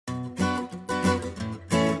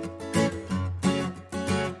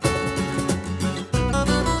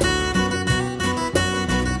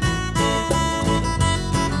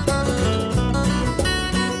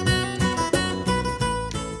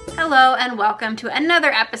and welcome to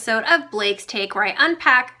another episode of Blake's Take, where I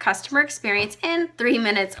unpack customer experience in 3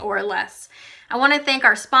 minutes or less. I want to thank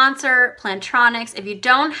our sponsor, Plantronics. If you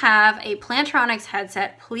don't have a Plantronics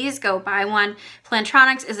headset, please go buy one.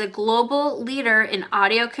 Plantronics is a global leader in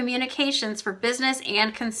audio communications for business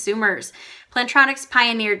and consumers. Plantronics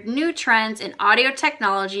pioneered new trends in audio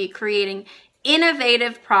technology, creating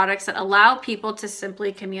innovative products that allow people to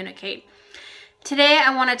simply communicate. Today,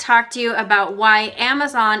 I want to talk to you about why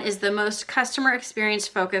Amazon is the most customer experience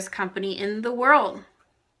focused company in the world.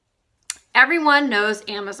 Everyone knows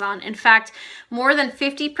Amazon. In fact, more than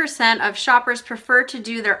 50% of shoppers prefer to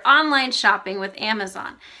do their online shopping with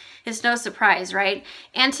Amazon. It's no surprise, right?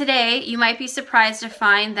 And today, you might be surprised to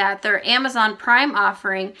find that their Amazon Prime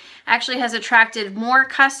offering actually has attracted more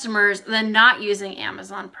customers than not using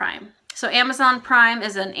Amazon Prime. So Amazon Prime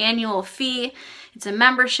is an annual fee. It's a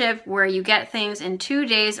membership where you get things in 2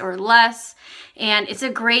 days or less, and it's a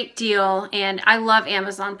great deal. And I love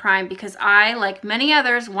Amazon Prime because I, like many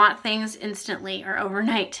others, want things instantly or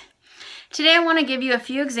overnight. Today, I want to give you a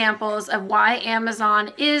few examples of why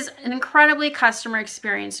Amazon is an incredibly customer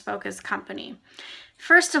experience focused company.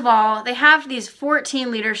 First of all, they have these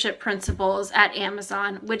 14 leadership principles at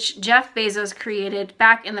Amazon, which Jeff Bezos created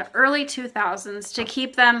back in the early 2000s to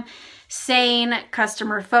keep them sane,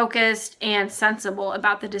 customer focused, and sensible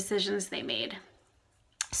about the decisions they made.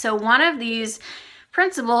 So one of these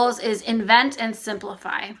principles is invent and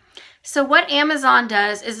simplify. So what Amazon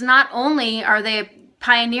does is not only are they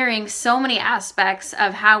pioneering so many aspects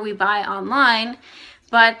of how we buy online,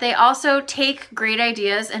 but they also take great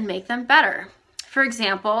ideas and make them better. For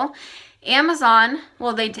example, Amazon,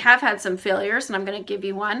 well, they have had some failures, and I'm going to give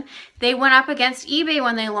you one. They went up against eBay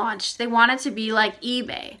when they launched. They wanted to be like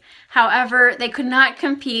eBay. However, they could not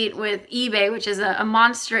compete with eBay, which is a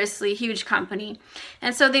monstrously huge company.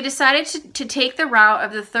 And so they decided to take the route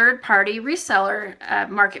of the third-party reseller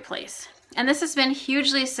marketplace. And this has been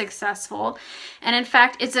hugely successful. And in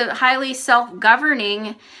fact, it's a highly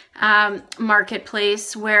self-governing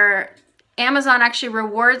marketplace where Amazon actually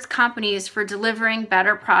rewards companies for delivering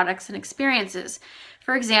better products and experiences.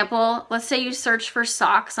 For example, let's say you search for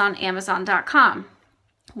socks on Amazon.com.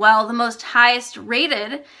 Well, the most highest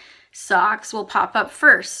rated socks will pop up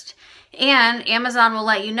first, and Amazon will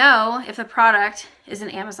let you know if the product is an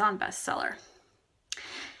Amazon bestseller.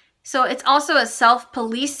 So it's also a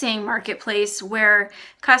self-policing marketplace where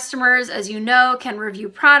customers, as you know, can review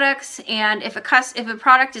products, and if a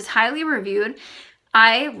product is highly reviewed,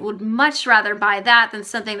 I would much rather buy that than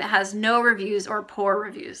something that has no reviews or poor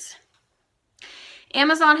reviews.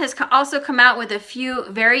 Amazon has also come out with a few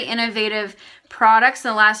very innovative products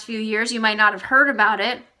in the last few years. You might not have heard about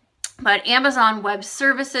it, but Amazon Web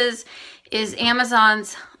Services is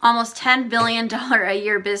Amazon's almost $10 billion a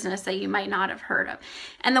year business that you might not have heard of.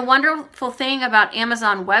 And the wonderful thing about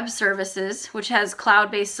Amazon Web Services, which has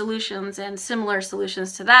cloud-based solutions and similar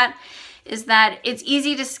solutions to that, is that it's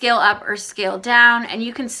easy to scale up or scale down, and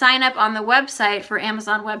you can sign up on the website for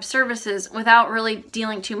Amazon Web Services without really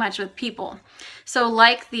dealing too much with people. So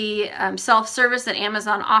like the self-service that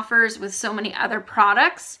Amazon offers with so many other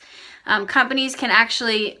products, companies can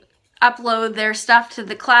actually upload their stuff to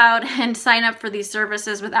the cloud and sign up for these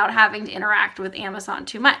services without having to interact with Amazon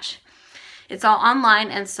too much. It's all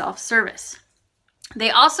online and self-service. They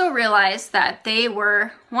also realized that they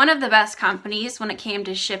were one of the best companies when it came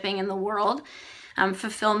to shipping in the world,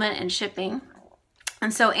 fulfillment and shipping.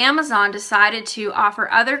 And so Amazon decided to offer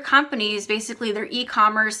other companies basically their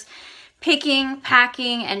e-commerce picking,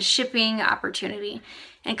 packing, and shipping opportunity.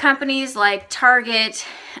 And companies like Target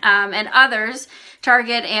and others,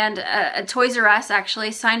 Target and Toys R Us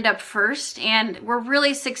actually signed up first and were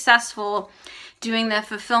really successful doing the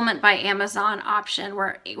fulfillment by Amazon option,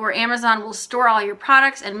 where Amazon will store all your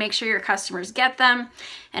products and make sure your customers get them,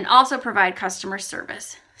 and also provide customer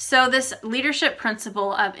service. So this leadership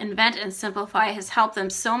principle of invent and simplify has helped them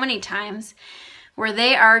so many times, where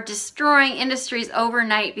they are destroying industries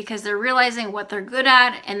overnight because they're realizing what they're good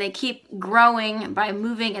at, and they keep growing by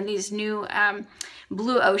moving in these new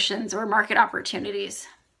blue oceans or market opportunities.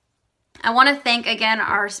 I want to thank again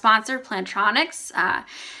our sponsor, Plantronics,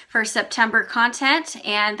 for September content.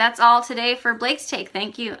 And that's all today for Blake's Take.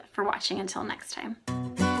 Thank you for watching. Until next time.